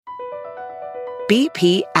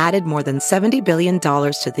BP added more than $70 billion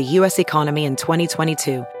to the U.S. economy in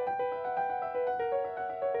 2022.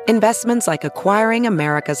 Investments like acquiring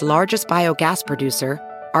America's largest biogas producer,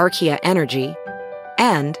 Archaea Energy,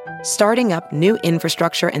 and starting up new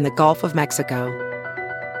infrastructure in the Gulf of Mexico.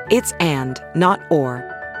 It's and, not or.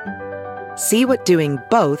 See what doing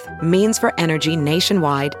both means for energy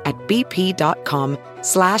nationwide at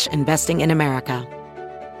bp.com/investing in America.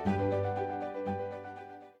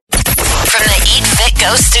 From the Eat Fit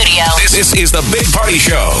Go studio. This is the Big Party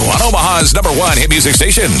Show on Omaha's #1 hit music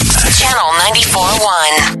station. Channel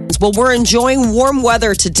 94.1. Well, we're enjoying warm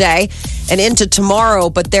weather today and into tomorrow,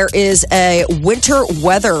 but there is a winter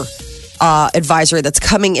weather advisory that's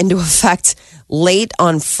coming into effect late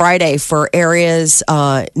on Friday for areas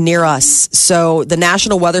near us. So the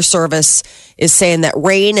National Weather Service is saying that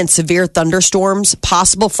rain and severe thunderstorms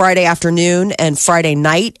possible Friday afternoon and Friday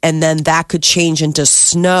night, and then that could change into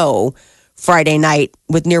snow Friday night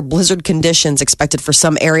with near blizzard conditions expected for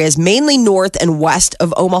some areas, mainly north and west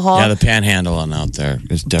of Omaha. Yeah, the panhandle and out there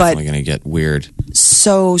is definitely going to get weird.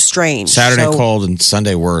 So strange. Saturday cold and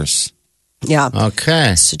Sunday worse. Yeah.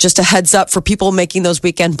 Okay. So just a heads up for people making those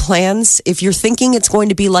weekend plans. If you're thinking it's going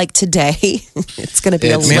to be like today, it's going to be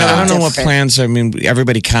a little I don't know what different. plans. I mean,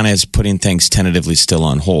 everybody kind of is putting things tentatively still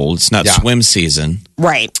on hold. It's not swim season.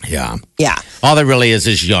 Right. Yeah. Yeah. All there really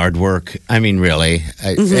is yard work. I mean, really.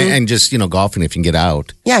 And just, golfing if you can get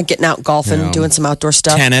out. Yeah, getting out golfing, doing some outdoor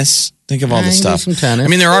stuff. Tennis. Think of all the do stuff. some tennis. I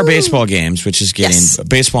mean, there are baseball games, which is getting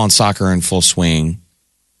baseball and soccer in full swing.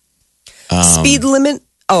 Speed limit.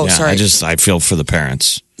 Oh, Yeah, sorry. I feel for the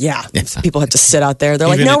parents. Yeah. People have to sit out there. They're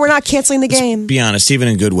Even like, no, if- we're not canceling the game. Be honest, even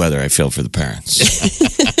in good weather, I feel for the parents.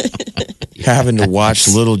 Having to watch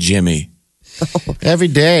little Jimmy. Every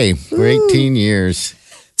day for 18 years.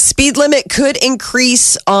 Speed limit could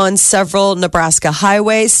increase on several Nebraska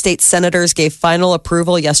highways. State senators gave final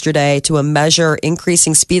approval yesterday to a measure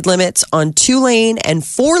increasing speed limits on 2-lane and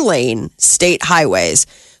 4-lane state highways.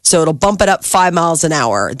 So it'll bump it up 5 miles an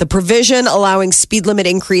hour. The provision allowing speed limit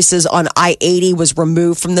increases on I-80 was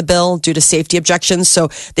removed from the bill due to safety objections. So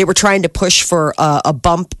they were trying to push for a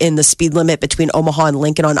bump in the speed limit between Omaha and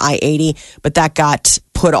Lincoln on I-80, but that got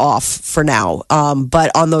put off for now. But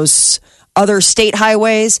on those other state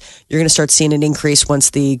highways, you're going to start seeing an increase once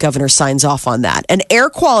the governor signs off on that. And air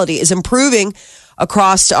quality is improving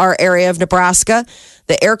across our area of Nebraska.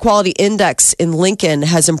 The air quality index in Lincoln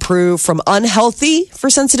has improved from unhealthy for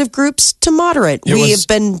sensitive groups to moderate. We have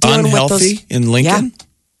been dealing with those unhealthy in Lincoln.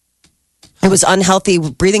 Yeah. It was unhealthy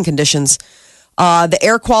breathing conditions. The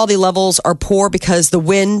air quality levels are poor because the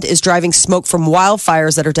wind is driving smoke from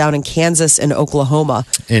wildfires that are down in Kansas and Oklahoma.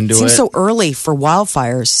 Into Seems it. so early for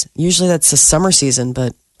wildfires. Usually that's the summer season,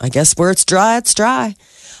 but I guess where it's dry, it's dry.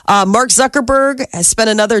 Mark Zuckerberg has spent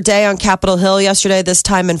another day on Capitol Hill yesterday, this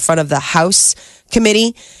time in front of the House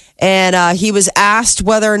Committee. And he was asked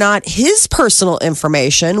whether or not his personal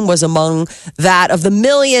information was among that of the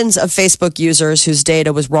millions of Facebook users whose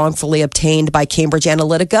data was wrongfully obtained by Cambridge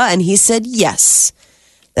Analytica. And he said yes,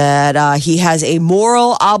 that he has a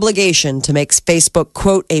moral obligation to make Facebook,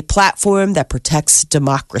 quote, a platform that protects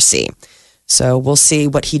democracy. So we'll see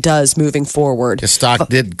what he does moving forward. The stock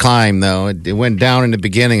did climb, though. It went down in the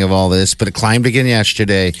beginning of all this, but it climbed again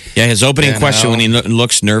yesterday. Yeah, his opening question when he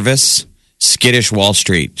looks nervous, skittish Wall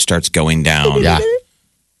Street starts going down. Yeah.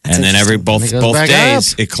 And then both back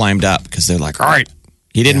days up. it climbed up because they're like, all right,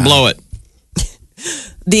 he didn't blow it.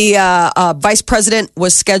 The vice president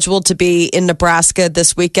was scheduled to be in Nebraska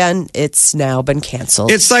this weekend. It's now been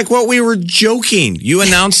canceled. It's like what we were joking. You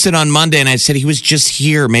announced it on Monday, and I said he was just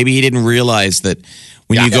here. Maybe he didn't realize that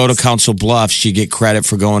when you go to Council Bluffs, you get credit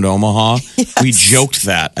for going to Omaha. Yes. We joked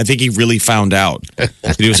that. I think he really found out.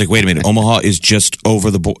 He was like, wait a minute, Omaha is just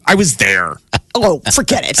over the border. I was there. Oh,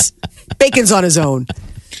 forget it. Bacon's on his own.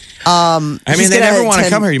 I mean, they never want to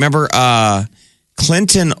come here. You remember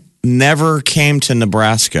Clinton never came to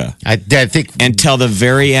Nebraska I think until the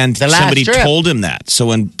very end. The last Somebody trip. told him that. So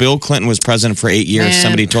when Bill Clinton was president for 8 years,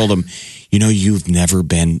 somebody told him, you've never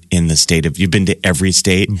been in the state of, you've been to every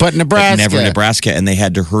state, But Nebraska. never Nebraska. And they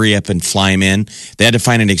had to hurry up and fly him in. They had to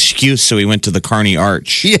find an excuse. So he went to the Kearney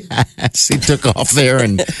Arch. Yes, he took off there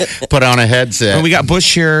and put on a headset. Well, we got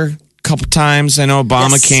Bush here a couple times. I know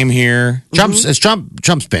Obama Yes. came here.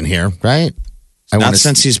 Trump's been here, right? Not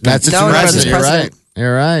since he's been That's No, not as You're president. right.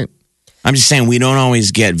 You're right. I'm just saying we don't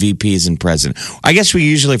always get VPs and president. I guess we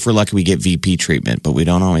usually, if we're lucky, we get VP treatment, but we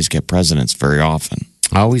don't always get presidents very often.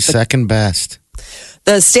 Always second best.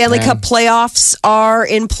 The Stanley Cup playoffs are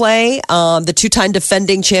in play. The two-time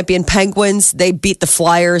defending champion Penguins, they beat the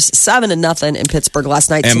Flyers 7-0 in Pittsburgh last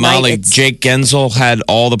night. And Tonight, Molly, Jake Gensel had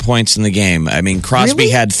all the points in the game. I mean, Crosby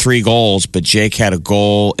had 3 goals, but Jake had a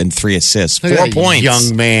goal and 3 assists. 4 points.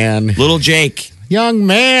 Young man. Little Jake. Young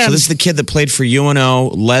man. So this is the kid that played for UNO,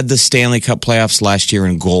 led the Stanley Cup playoffs last year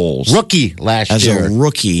in goals. Rookie last year. As a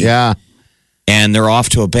rookie. Yeah. And they're off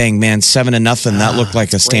to a bang, man. 7-0. That looked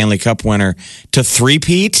like a Stanley Cup winner. To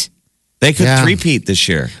three-peat? They could three-peat this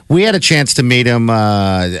year. We had a chance to meet him.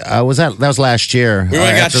 That was last year. We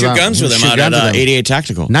got shoot guns with him out at 88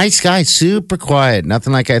 Tactical. Nice guy, super quiet.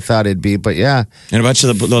 Nothing like I thought it'd be, but yeah. And a bunch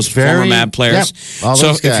of those former MAB players. Yep, all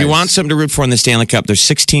those guys. If you want something to root for in the Stanley Cup, there's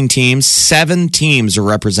 16 teams. 7 teams are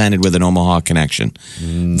represented with an Omaha connection.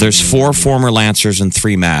 There's 4 former Lancers and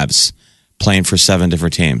 3 MABs playing for 7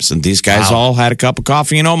 different teams. And these guys all had a cup of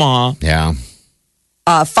coffee in Omaha. Yeah.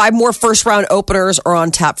 5 more first-round openers are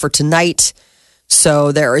on tap for tonight.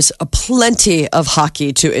 So there is plenty of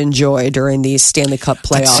hockey to enjoy during these Stanley Cup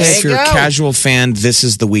playoffs. I'd say if you're a casual fan, this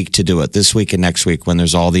is the week to do it. This week and next week when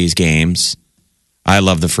there's all these games. I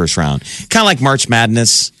love the first round. Kind of like March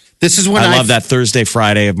Madness. This is when I love that Thursday,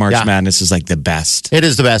 Friday of March Madness is like the best. It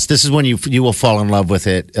is the best. This is when you will fall in love with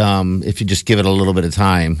it if you just give it a little bit of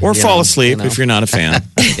time. Or fall asleep if you're not a fan.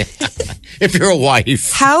 If you're a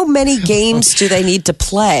wife. How many games do they need to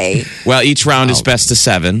play? Well, each round is best of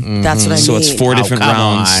 7. That's what I mean. So it's 4 different come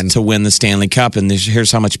rounds on. to win the Stanley Cup. And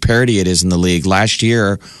here's how much parity it is in the league. Last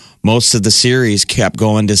year, most of the series kept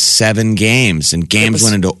going to 7 games, and games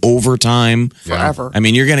went into overtime Forever. I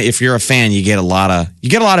mean, if you're a fan, you get a lot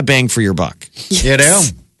of bang for your buck. You do.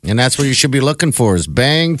 And that's what you should be looking for is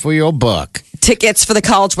bang for your buck. Tickets for the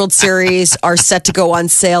College World Series are set to go on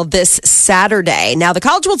sale this Saturday. Now, the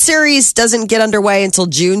College World Series doesn't get underway until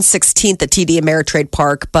June 16th at TD Ameritrade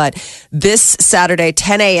Park, but this Saturday,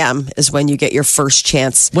 10 a.m. is when you get your first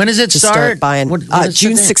chance. When does it to start? buying? What is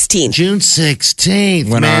June the date? 16th. June 16th,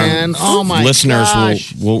 When man. Oh, my listeners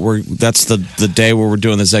gosh. that's the day where we're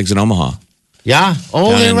doing the Zegs in Omaha. Yeah.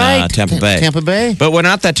 Oh, down they're in, right. Tampa Bay. Tampa Bay. But we're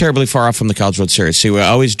not that terribly far off from the College World Series. See, we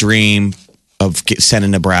always dream of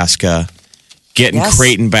sending Nebraska. Getting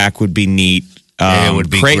Creighton back would be neat. It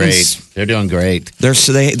would be Creighton's- great. They're doing great.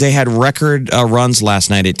 They had record runs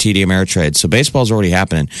last night at TD Ameritrade, so baseball's already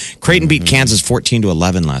happening. Creighton beat Kansas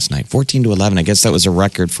 14-11 last night. 14-11. I guess that was a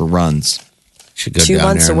record for runs. Should go 2 down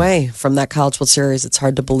months there. away from that College World Series. It's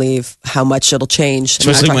hard to believe how much it'll change. And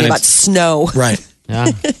Especially I'm when talking about it's- snow. Right. Yeah.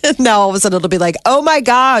 Now all of a sudden it'll be like, oh my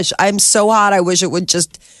gosh, I'm so hot. I wish it would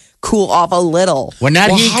just cool off a little. When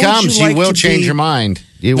that heat how would comes, you you like will to change be- your mind.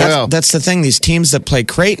 You will. That's the thing. These teams that play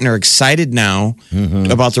Creighton are excited now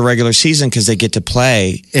about the regular season because they get to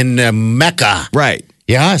play. In Mecca. Right.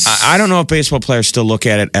 Yes. I don't know if baseball players still look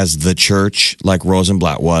at it as the church like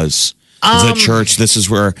Rosenblatt was. The church, this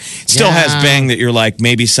is where it still has bang that you're like,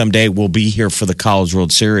 maybe someday we'll be here for the College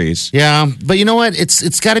World Series. Yeah, but you know what?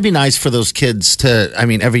 It's got to be nice for those kids to. I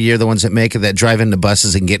mean, every year the ones that make it, that drive into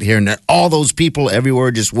buses and get here, and all those people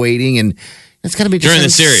everywhere just waiting, and it's got to be just During the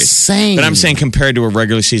series. insane. But I'm saying compared to a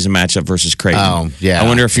regular season matchup versus Creighton. Oh, yeah, I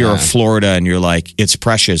wonder if you're yeah. a Florida and you're like, it's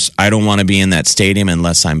precious. I don't want to be in that stadium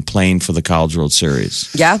unless I'm playing for the College World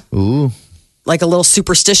Series. Yeah. Ooh. Like a little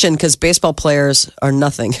superstition because baseball players are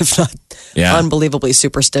nothing if not unbelievably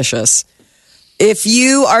superstitious. If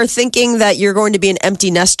you are thinking that you're going to be an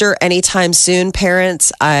empty nester anytime soon,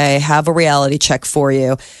 parents, I have a reality check for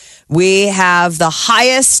you. We have the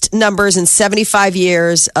highest numbers in 75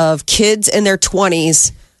 years of kids in their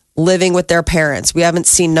 20s living with their parents. We haven't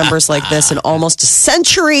seen numbers like this in almost a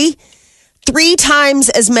century. 3 times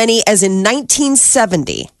as many as in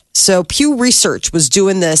 1970. So Pew Research was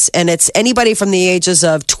doing this, and it's anybody from the ages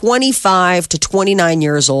of 25 to 29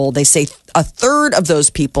 years old. They say a third of those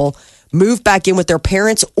people move back in with their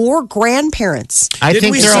parents or grandparents. I Didn't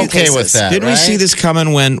think we they're see okay cases? with that. Didn't we see this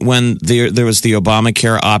coming when there was the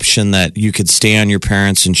Obamacare option that you could stay on your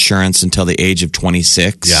parents' insurance until the age of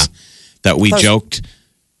 26? Yeah. That we joked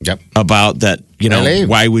Yep. about that, Really?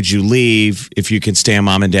 why would you leave if you can stay on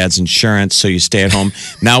mom and dad's insurance so you stay at home?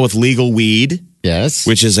 Now with legal weed, Yes.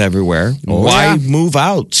 which is everywhere, why move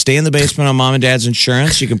out? Stay in the basement on mom and dad's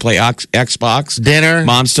insurance. You can play Xbox. Dinner.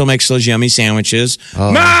 Mom still makes those yummy sandwiches.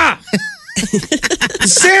 Ma!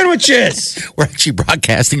 Sandwiches! We're actually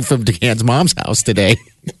broadcasting from Deanne's mom's house today.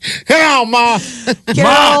 Hello, Ma.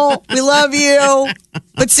 Carol, we love you.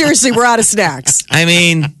 But seriously, we're out of snacks. I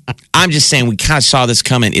mean, I'm just saying we kind of saw this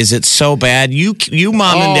coming. Is it so bad? You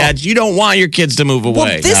mom and dads, you don't want your kids to move away.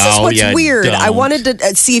 Well, this is what's weird. don't. I wanted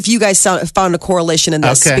to see if you guys found a correlation in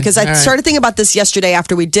this Okay, because I all right. started thinking about this yesterday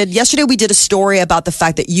after we did. Yesterday we did a story about the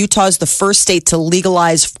fact that Utah is the first state to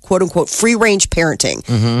legalize quote unquote free range parenting.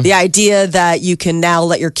 Mm-hmm. The idea that you can now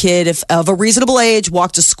let your kid, if of a reasonable age,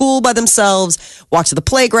 walk to school by themselves, walk to the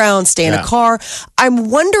playground, stay in a car. I'm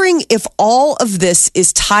wondering if all of this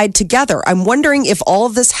is tied together. I'm wondering if all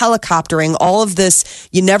of this helicoptering, all of this,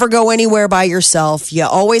 you never go anywhere by yourself, you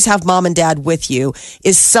always have mom and dad with you,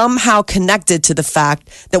 is somehow connected to the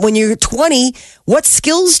fact that when you're 20, what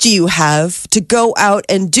skills do you have to go out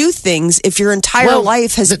and do things if your entire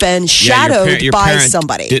life has been shadowed your by parent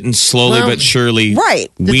somebody? Didn't slowly but surely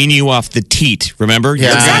wean you off the teat. Remember?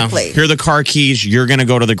 Yeah. Exactly. Here are the car keys. You're going to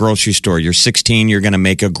go to the grocery store. You're 16. You're going to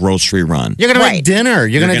make a grocery run. You're going to make dinner.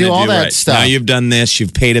 You're going to do all that stuff. Now you've done this.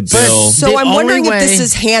 You've paid a bill. So The I'm wondering only if this way-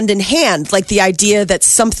 is hand in hand, like the idea that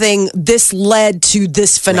something this led to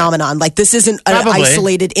this phenomenon. Like this isn't an Probably.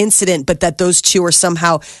 isolated incident, but that those two are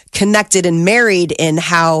somehow connected and married in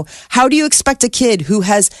how do you expect a kid who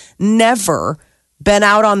has never been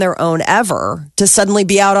out on their own ever to suddenly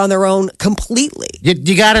be out on their own completely?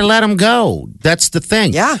 You got to let them go. That's the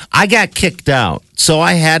thing. Yeah. I got kicked out, so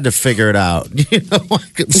I had to figure it out.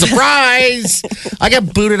 Surprise! I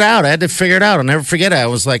got booted out. I had to figure it out. I'll never forget it. I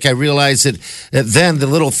was like, I realized that then the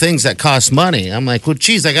little things that cost money. I'm like, well,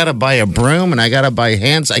 geez, I got to buy a broom and I got to buy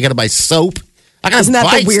I got to buy soap. I got to Isn't that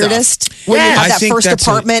buy the weirdest? stuff. When you Yes. have I that think first that's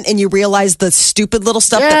apartment and you realize the stupid little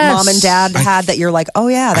stuff that Yes. mom and dad had that you're like, oh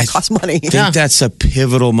yeah, that costs money. I think that's a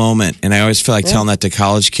pivotal moment. And I always feel like telling that to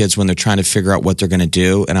college kids when they're trying to figure out what they're going to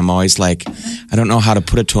do. And I'm always like, I don't know how to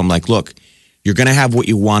put it to them. Like, look, you're going to have what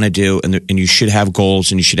you want to do and you should have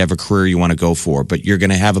goals and you should have a career you want to go for. But you're going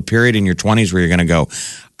to have a period in your 20s where you're going to go,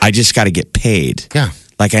 I just got to get paid. Yeah.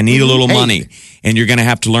 Like, I need a little Paid. money. And you're going to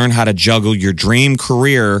have to learn how to juggle your dream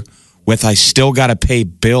career with I still got to pay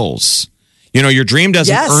bills. You know, your dream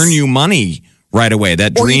doesn't Yes. earn you money right away.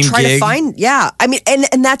 That Or dream you try gig. to find, I mean,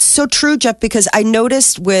 and that's so true, Jeff, because I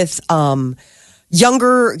noticed with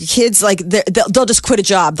younger kids, like they'll just quit a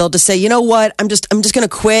job. They'll just say, you know what, I'm just going to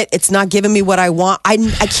quit. It's not giving me what I want. I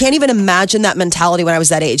can't even imagine that mentality when I was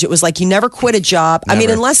that age. It was like you never quit a job. I mean,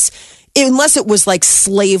 unless it was like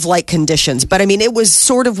slave-like conditions. But I mean, it was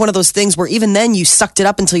sort of one of those things where even then you sucked it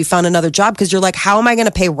up until you found another job because you're like, how am I going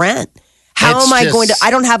to pay rent? How It's am I just- going to?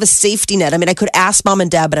 I don't have a safety net. I mean, I could ask mom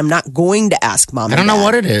and dad, but I'm not going to ask mom. I don't know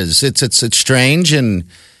what it is. It's strange and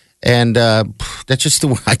that's just the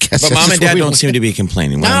way I guess. But that's mom just and what dad we- don't seem to be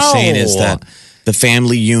complaining. What No. I'm saying is that the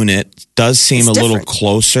family unit does seem It's a little different.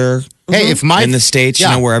 closer Hey, if my in the States, you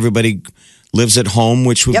know, where everybody lives at home,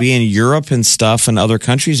 which would Yep. be in Europe and stuff, and other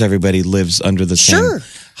countries, everybody lives under the Sure. same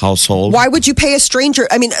household. Why would you pay a stranger?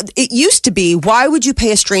 I mean, it used to be, why would you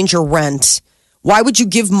pay a stranger rent? Why would you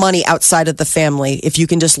give money outside of the family if you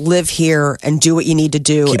can just live here and do what you need to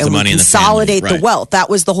do Keep the and we money in the consolidate family, the right. wealth? That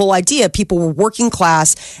was the whole idea. People were working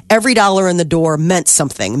class. Every dollar in the door meant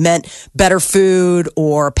something, meant better food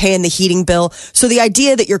or paying the heating bill. So the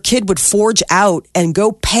idea that your kid would forge out and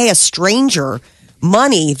go pay a stranger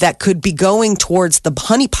money that could be going towards the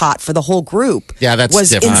honeypot for the whole group Yeah, that's was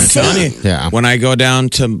different. I'm insane. telling you. Yeah. When I go down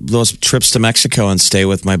to those trips to Mexico and stay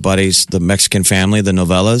with my buddies, the Mexican family, the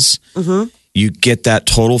Novellas, you get that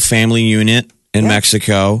total family unit in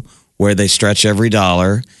Mexico where they stretch every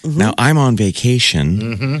dollar. Now, I'm on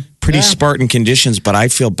vacation, pretty Spartan conditions, but I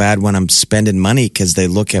feel bad when I'm spending money because they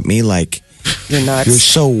look at me like, You're nuts. you're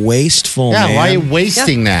so wasteful, Yeah, man. why are you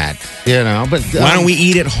wasting that? You know, but Why don't we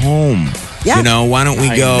eat at home? Yeah. You know, why don't we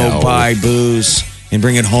I go know. buy booze and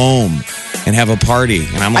bring it home and have a party?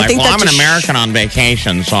 And I'm I like, think well, that I'm an just- American on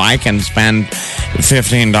vacation, so I can spend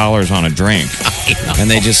 $15 on a drink. And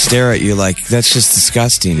they just stare at you like, that's just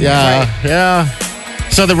disgusting. Yeah.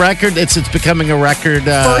 So the record, it's becoming a record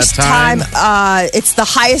First time, it's the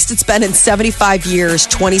highest it's been in 75 years.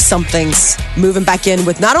 20-somethings moving back in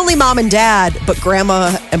with not only mom and dad, but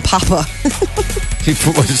grandma and papa.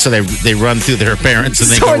 So they run through their parents and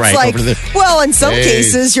they So go it's right like, over to the. well, in some Hey.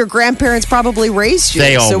 cases, your grandparents probably raised you.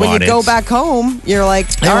 They all so when you want go it. back home, you're like,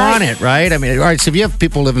 They're all right. on it, right? I mean, all right. So if you have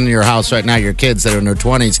people living in your house right now, your kids that are in their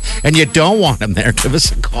 20s, and you don't want them there, give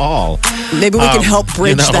us a call. Maybe we can help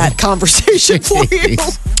bridge you know. that conversation for you.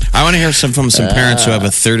 I want to hear from some parents who have a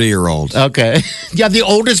 30-year-old. Okay. Yeah, the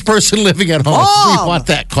oldest person living at home. Oh. We want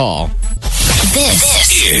that call.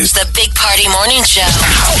 This is the Big Party Morning Show.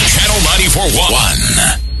 Channel 94.1.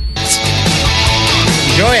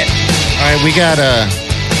 Enjoy it. All right, we got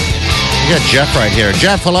Jeff right here.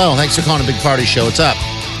 Jeff, hello. Thanks for calling the Big Party Show. What's up?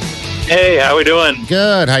 Hey, how we doing?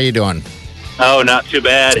 Good. How you doing? Oh, not too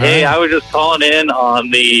bad. Hey, I was just calling in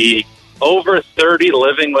on the over 30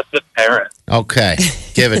 living with the parents. Okay,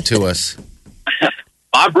 give it to us.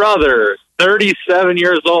 My brother, 37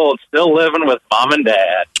 years old, still living with mom and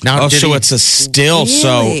dad. Now, so it's a still.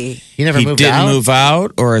 So Really? he never moved didn't out? move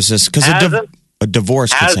out, or is this because a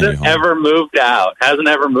divorce gets in you Hasn't home? ever moved out. Hasn't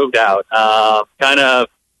ever moved out. Kind of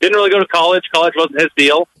didn't really go to college. College wasn't his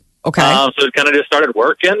deal. Okay. So it kind of just started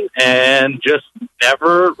working and just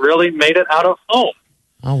never really made it out of home.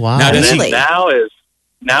 Oh, wow. Now, And does then he-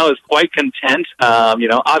 now is quite content.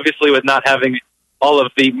 Obviously with not having all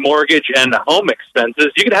of the mortgage and home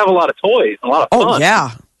expenses, you could have a lot of toys, a lot of fun. Oh,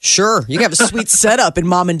 yeah. Sure. You can have a sweet setup in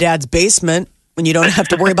mom and dad's basement when you don't have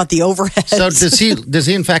to worry about the overhead. So does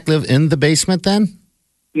he in fact live in the basement then?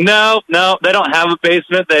 No, they don't have a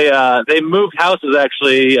basement. They moved houses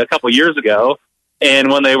actually a couple years ago.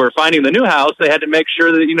 And when they were finding the new house, they had to make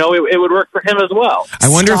sure that, it would work for him as well. I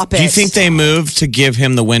wonder. Stop Do you it. think they moved to give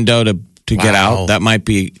him the window to get Wow. out? That might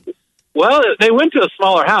be. Well, they went to a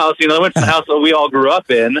smaller house. They went to the house that we all grew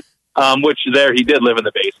up in, which there he did live in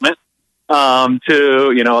the basement,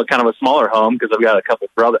 to, kind of a smaller home because I've got a couple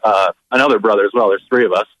another brother as well. There's three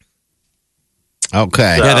of us.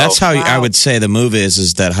 Okay. So- Yeah, that's how I Wow. would say the move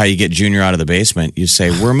is that how you get Junior out of the basement. You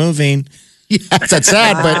say, we're moving. Yes, that's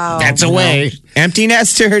sad, Wow. but that's a way. Empty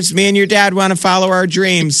nesters. Me and your dad want to follow our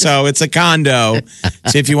dreams. So it's a condo.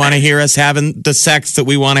 So if you want to hear us having the sex that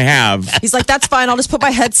we want to have. He's like, that's fine. I'll just put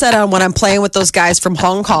my headset on when I'm playing with those guys from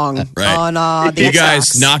Hong Kong Right. on the You Xbox.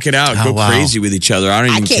 guys knock it out. Oh, Go wow. crazy with each other. I don't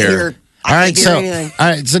I even can't care. hear. All right, hear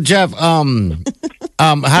anything. Jeff,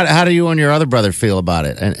 how do you and your other brother feel about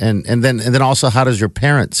it, and then also how does your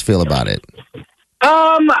parents feel about it?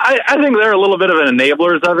 I think they're a little bit of an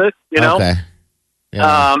enablers of it, Okay.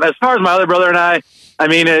 Yeah. As far as my other brother and I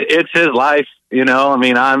mean, it's his life, I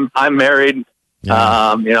mean, I'm married.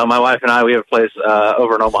 Yeah. My wife and I, we have a place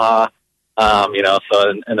over in Omaha.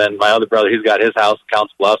 And then my other brother, he's got his house in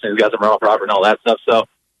Council Bluffs, and he's got some rental property and all that stuff. So,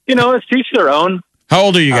 it's each their own. How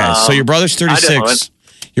old are you guys? So your brother's I don't know. 36.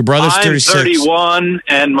 Your brother's I'm 36. 31,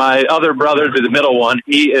 and my other brother, the middle one,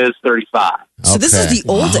 he is 35. So this is Okay. the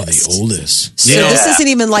oldest. The oldest. So Yeah. this isn't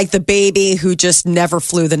even like the baby who just never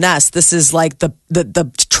flew the nest. This is like the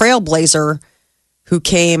trailblazer who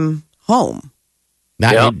came home.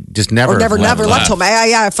 Not, Yep. he just never, Or never left home.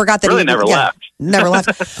 I forgot that Really he never left. Never left.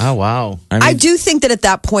 Oh wow. I do think that at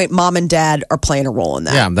that point, mom and dad are playing a role in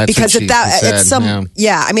that. Yeah, that's because what at that she at said, some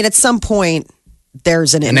yeah. I mean at some point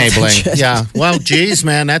there's an enabling. intervention. Yeah. Well, geez,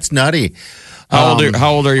 man, that's nutty. How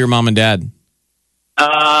old are your mom and dad?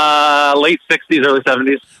 Late 60s, early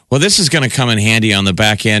 70s. Well, this is going to come in handy on the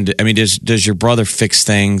back end. I mean, does your brother fix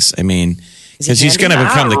things? I mean, because he's going to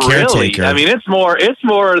become the Not caretaker. Really. I mean, it's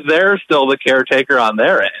more they're still the caretaker on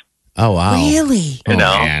their end. Oh wow. Really? You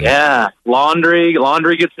know, man. yeah, laundry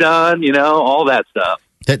gets done. All that stuff.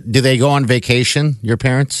 Do they go on vacation? Your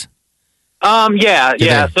parents? Yeah.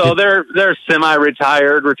 they- So they're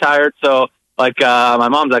semi-retired, retired. So like, my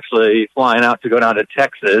mom's actually flying out to go down to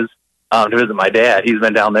Texas to visit my dad. He's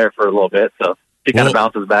been down there for a little bit, so she kind of Well,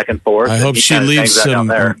 bounces back and forth. I and hope he she kinda leaves hangs out down some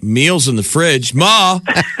there. meals in the fridge. Ma,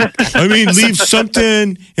 I mean, leave something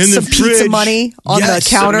in the Some fridge. pizza money on Yes, the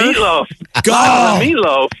counter. Meatloaf. God.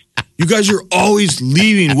 Meatloaf. You guys are always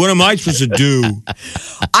leaving. What am I supposed to do?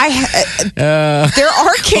 There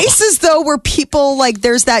are cases though where people like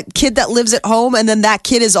there's that kid that lives at home and then that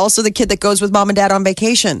kid is also the kid that goes with mom and dad on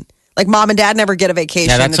vacation. Like mom and dad never get a vacation.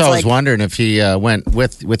 Yeah, that's It's what I was like, wondering if he went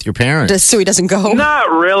with your parents. just so he doesn't go. Not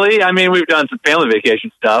really. I mean, we've done some family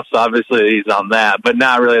vacation stuff, so obviously he's on that, but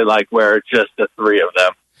not really like where it's just the three of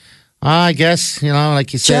them. I guess,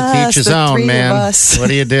 like you said, to Just each his the own, three of man. us. What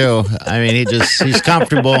do you do? I mean, he's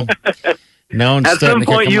comfortable. No one's At starting some to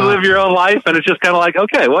kick point, him you out. live your own life, and it's just kind of like,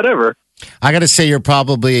 okay, whatever. I got to say, you're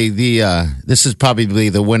probably this is probably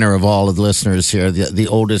the winner of all of the listeners here. The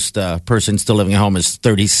oldest person still living at home is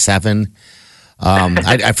 37.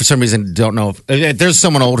 I for some reason don't know if there's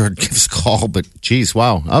someone older who gives a call, but geez,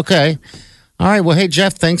 wow. Okay. All right. Well, hey,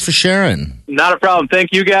 Jeff, thanks for sharing. Not a problem. Thank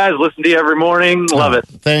you guys. Listen to you every morning. Love it.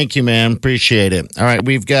 Thank you, man. Appreciate it. All right.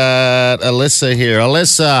 We've got Alyssa here.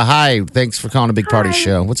 Alyssa, hi. Thanks for calling a Big Party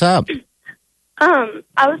Show. What's up? I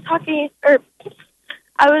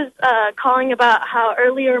was calling about how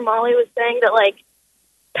earlier Molly was saying that like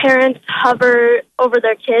parents hover over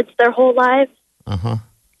their kids their whole lives. Uh-huh.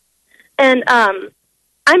 And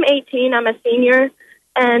I'm 18, I'm a senior,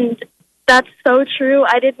 and that's so true.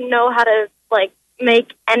 I didn't know how to like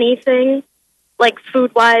make anything like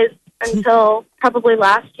food-wise until probably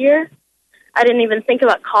last year. I didn't even think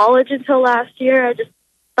about college until last year. I just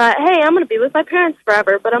thought, hey, I'm going to be with my parents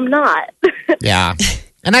forever, but I'm not. Yeah.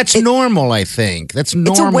 And that's normal, I think. That's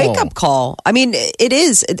normal. It's a wake-up call. I mean, it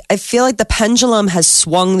is. I feel like the pendulum has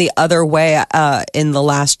swung the other way in the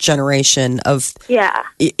last generation of,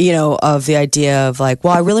 of the idea of like,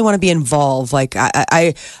 well, I really want to be involved. Like,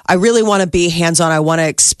 I really want to be hands-on. I want to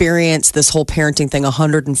experience this whole parenting thing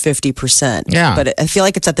 150%. Yeah. But I feel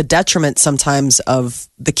like it's at the detriment sometimes of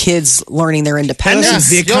the kids learning their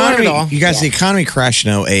independence. The economy, you guys, the economy crashed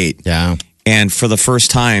in 2008. Yeah. And for the first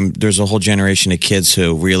time, there's a whole generation of kids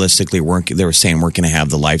who realistically they were saying weren't going to have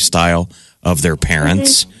the lifestyle of their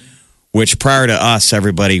parents, which prior to us,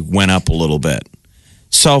 everybody went up a little bit.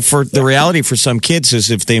 So for the reality for some kids is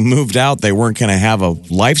if they moved out, they weren't going to have a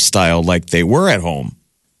lifestyle like they were at home.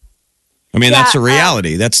 I mean, that's a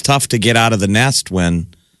reality. That's tough to get out of the nest when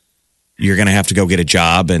you're going to have to go get a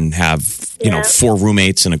job and have, 4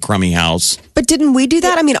 roommates in a crummy house. But didn't we do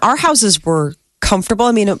that? I mean, our houses were comfortable.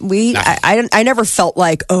 I mean, I never felt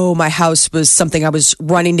like, oh, my house was something I was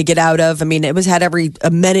running to get out of. I mean, it had every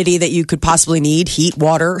amenity that you could possibly need: heat,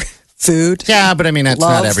 water, food. Yeah, but I mean, that's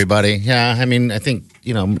love. not everybody. Yeah, I mean, I think,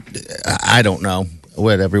 I don't know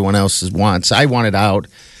what everyone else wants. I wanted out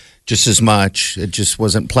just as much. It just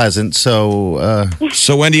wasn't pleasant. So,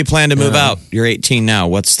 So when do you plan to move out? You're 18 now.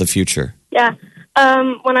 What's the future? Yeah.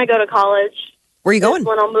 When I go to college. Where are you going?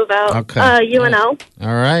 When I'll move out. Okay. UNL.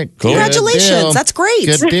 All right. Cool. Congratulations. Good deal. That's great.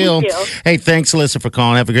 Good deal. Thank you. Hey, thanks, Alyssa, for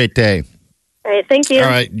calling. Have a great day. All right. Thank you. All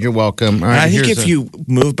right. You're welcome. All right. I think here's if you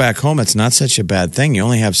move back home, it's not such a bad thing. You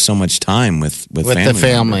only have so much time with with the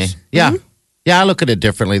family. members. Yeah. Yeah, I look at it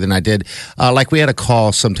differently than I did. Like we had a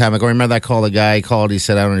call some time ago. Remember that call? The guy called. He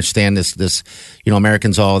said, "I don't understand this.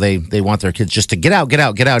 Americans they want their kids just to get out.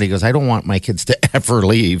 He goes, I don't want my kids to ever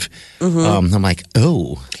leave. I'm like,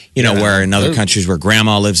 oh, where in other countries where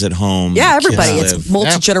grandma lives at home. Yeah, the kids everybody. live. It's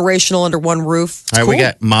multi-generational under one roof. It's All right, cool. we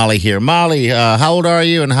got Molly here. Molly, how old are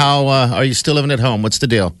you, and how are you still living at home? What's the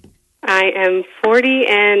deal? I am 40,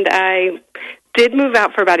 and I did move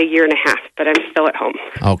out for about a year and a half, but I'm still at home.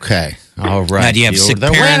 Okay, all right. Now, do you have sick You're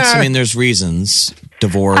the parents? winner. I mean, there's reasons.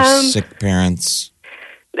 Divorce, sick parents.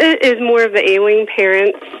 It is more of the ailing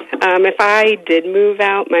parents. If I did move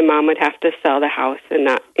out, my mom would have to sell the house and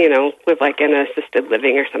not, live like in an assisted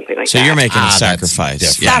living or something like So that. you're making a that's sacrifice.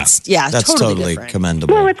 different. That's totally different.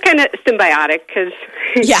 commendable. Well, it's kind of symbiotic because,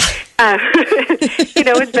 Yeah.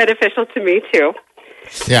 it's beneficial to me too.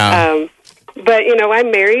 Yeah. But,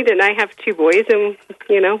 I'm married and I have 2 boys and,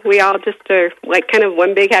 we all just are like kind of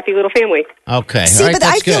one big happy little family. Okay. See, all right, but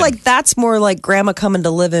I that's feel good. like that's more like grandma coming to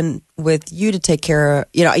live in with you to take care of,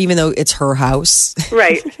 even though it's her house.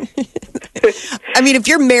 Right. I mean, if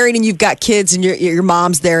you're married and you've got kids and your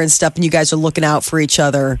mom's there and stuff and you guys are looking out for each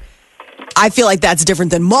other, I feel like that's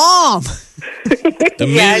different than mom. The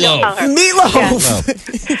Yeah, I meatloaf. know.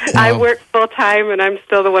 Meatloaf. I work full time and I'm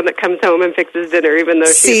still the one that comes home and fixes dinner even though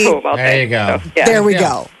See? she's home all day. There you go. So, yeah. There we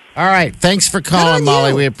go. All right. Thanks for calling, on Molly.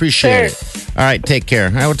 you. We appreciate it. All right. Take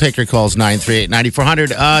care. I will take your calls,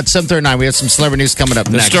 938-9400. It's 7:39. We have some celebrity news coming up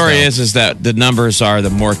The next. story though. is that the numbers are the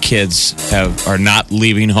more kids are not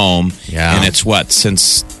leaving home. Yeah. And it's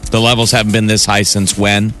since the levels haven't been this high since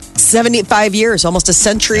when? 75 years, almost a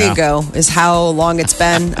century Yeah. ago, is how long it's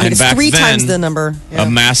been. I mean, And it's back 3 then, times the number. A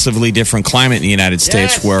massively different climate in the United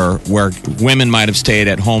States Yes. where women might have stayed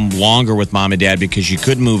at home longer with mom and dad because you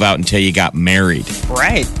couldn't move out until you got married.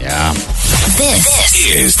 Right. Yeah. This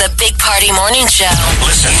is the Big Party Morning Show.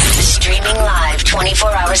 Listen. Streaming live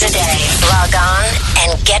 24 hours a day. Log on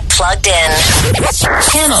and get plugged in.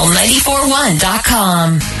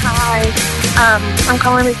 Channel941.com. Hi. I'm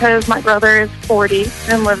calling because my brother is 40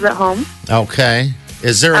 and lives at home. Okay.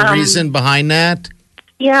 Is there a reason behind that?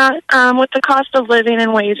 Yeah, with the cost of living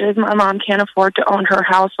and wages, my mom can't afford to own her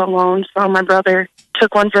house alone, so my brother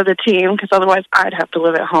took one for the team because otherwise I'd have to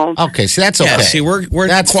live at home. Okay. So that's okay. Yeah, see, we're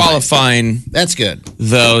That's fine. qualifying That's good.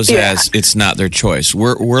 those Yeah. as it's not their choice.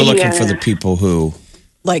 We're looking for the people who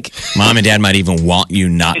Like, mom and dad might even want you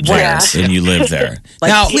not there Yeah. and you live there. Like,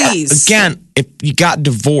 now, please. again, if you got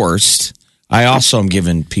divorced, I also am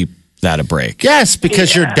giving people that a break. Yes,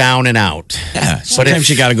 because you're down and out. Yeah, sometimes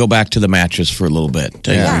you got to go back to the mattress for a little bit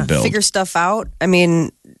to rebuild. figure stuff out. I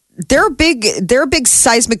mean, there are big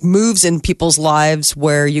seismic moves in people's lives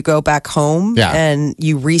where you go back home and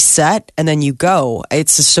you reset and then you go.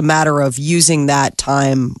 It's just a matter of using that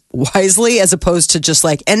time wisely as opposed to just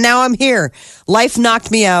like, and now I'm here. Life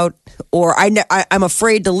knocked me out, or I'm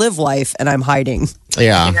afraid to live life and I'm hiding.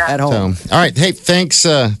 Yeah. At home. So, all right. Hey, thanks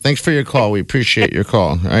for your call. We appreciate your call.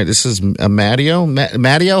 All right. This is Matteo.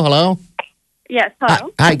 Matteo, hello? Yes,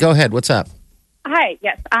 hello. Hi, go ahead. What's up? Hi,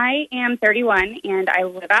 yes. I am 31 and I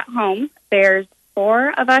live at home. There's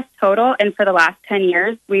 4 of us total, and for the last 10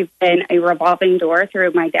 years, we've been a revolving door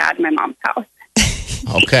through my dad and my mom's house.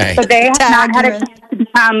 Okay. So they have not had a chance to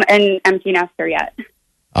become an empty nester yet.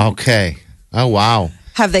 Okay. Oh, wow.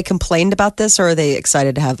 Have they complained about this, or are they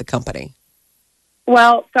excited to have the company?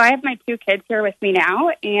 Well, so I have my 2 kids here with me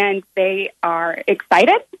now, and they are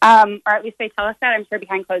excited, or at least they tell us that. I'm sure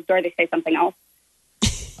behind closed door they say something else.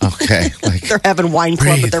 Okay. Like, They're having wine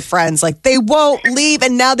club with their friends. Like, they won't leave,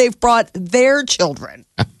 and now they've brought their children.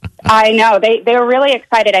 I know. They were really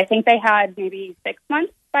excited. I think they had maybe 6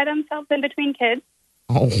 months by themselves in between kids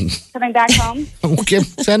coming back home.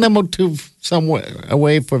 Send them to somewhere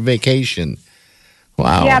away for vacation.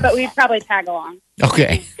 Wow. Yeah, but we'd probably tag along.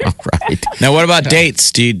 Okay. All right. Now, what about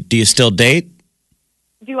dates? Do you still date?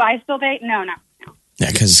 Do I still date? No. Yeah,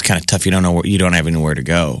 because it's kind of tough. You don't have anywhere to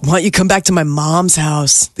go. Why don't you come back to my mom's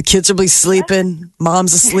house? The kids will be sleeping.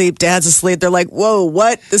 Mom's asleep. Dad's asleep. They're like, whoa,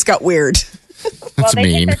 what? This got weird. That's they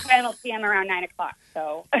mean. get their final PM around 9 o'clock.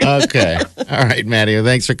 So. Okay. All right, Maddie.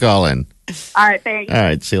 Thanks for calling. All right, thanks. All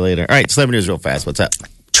right, see you later. All right, celebrity news real fast. What's up?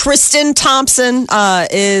 Tristan Thompson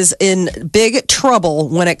is in big trouble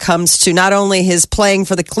when it comes to not only his playing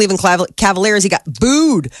for the Cleveland Cavaliers, he got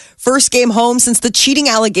booed. First game home since the cheating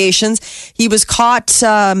allegations. He was caught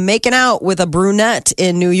making out with a brunette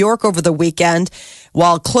in New York over the weekend,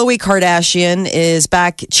 while Khloe Kardashian is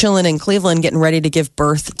back chilling in Cleveland, getting ready to give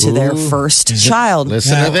birth to their first child.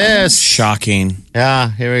 Listen to this. Shocking. Yeah,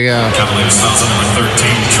 here we go. Cavaliers fouls on number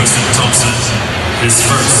 13, Tristan Thompson. His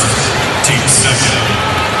first, team second.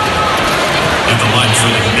 And the line for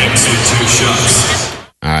the Knicks with 2 shots.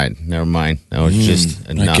 All right, never mind. That was just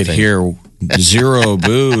nothing. I could hear 0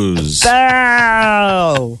 boos.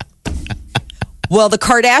 Oh. Well, the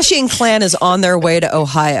Kardashian clan is on their way to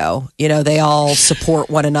Ohio. You know, they all support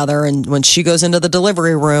one another. And when she goes into the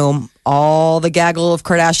delivery room, all the gaggle of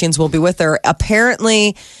Kardashians will be with her.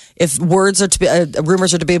 Apparently, if rumors are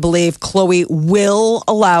to be believed, Khloe will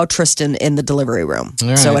allow Tristan in the delivery room. All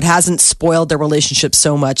right. So it hasn't spoiled their relationship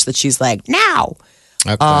so much that she's like, now.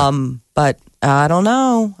 Okay. But I don't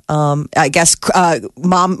know. I guess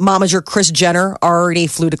momager Kris Jenner already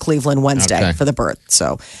flew to Cleveland Wednesday for the birth.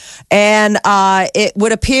 So, and it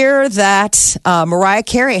would appear that Mariah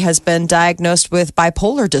Carey has been diagnosed with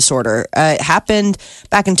bipolar disorder. It happened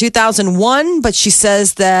back in 2001, but she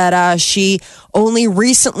says that she only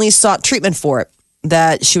recently sought treatment for it.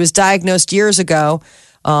 That she was diagnosed years ago,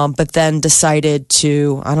 but then decided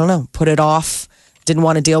to, I don't know, put it off. Didn't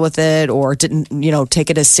want to deal with it, or didn't,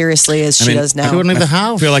 take it as seriously as she does now. Couldn't leave the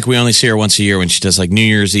house. I feel like we only see her once a year when she does like New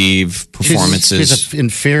Year's Eve performances. She's in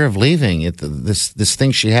fear of leaving. This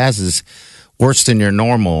thing she has is worse than your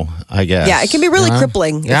normal, I guess. Yeah, it can be really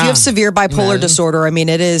crippling. If you have severe bipolar disorder, it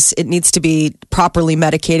needs to be properly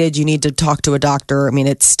medicated. You need to talk to a doctor. I mean,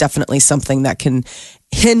 it's definitely something that can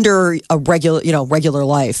hinder a regular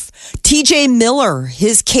life. TJ Miller,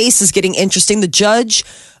 his case is getting interesting. The judge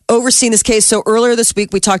overseeing this case. So earlier this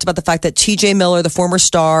week, we talked about the fact that TJ Miller, the former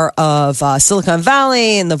star of Silicon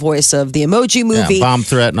Valley and the voice of the Emoji Movie, bomb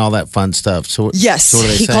threat and all that fun stuff. So yes, what are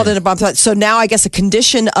they he saying? called it a bomb threat. So now I guess a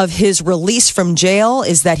condition of his release from jail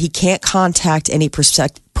is that he can't contact any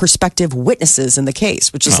prospective witnesses in the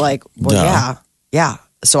case, which is yeah.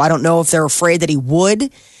 So I don't know if they're afraid that he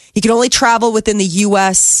would. He can only travel within the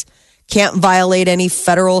U.S., can't violate any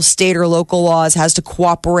federal, state, or local laws, has to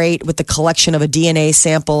cooperate with the collection of a DNA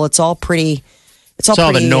sample. It's all pretty... It's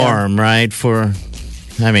all the norm, right?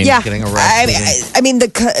 Getting arrested. I mean,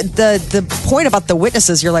 the point about the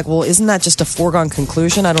witnesses, you're like, well, isn't that just a foregone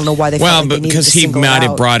conclusion? I don't know why they felt like they needed because to he single might it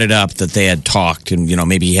have out. brought it up that they had talked, and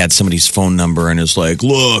maybe he had somebody's phone number and is like,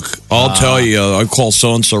 look, I'll tell you, I call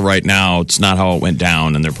so and so right now. It's not how it went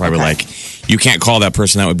down, and they're probably like, you can't call that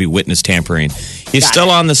person. That would be witness tampering. He's still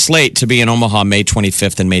on the slate to be in Omaha May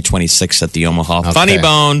 25th and May 26th at the Omaha Funny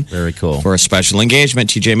Bone. Very cool. For a special engagement,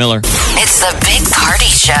 TJ Miller. It's the Big Party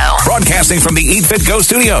Show. Broadcasting from the Eat Fit Go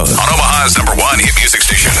studios on Omaha's #1 hit music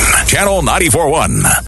station, Channel 94.1.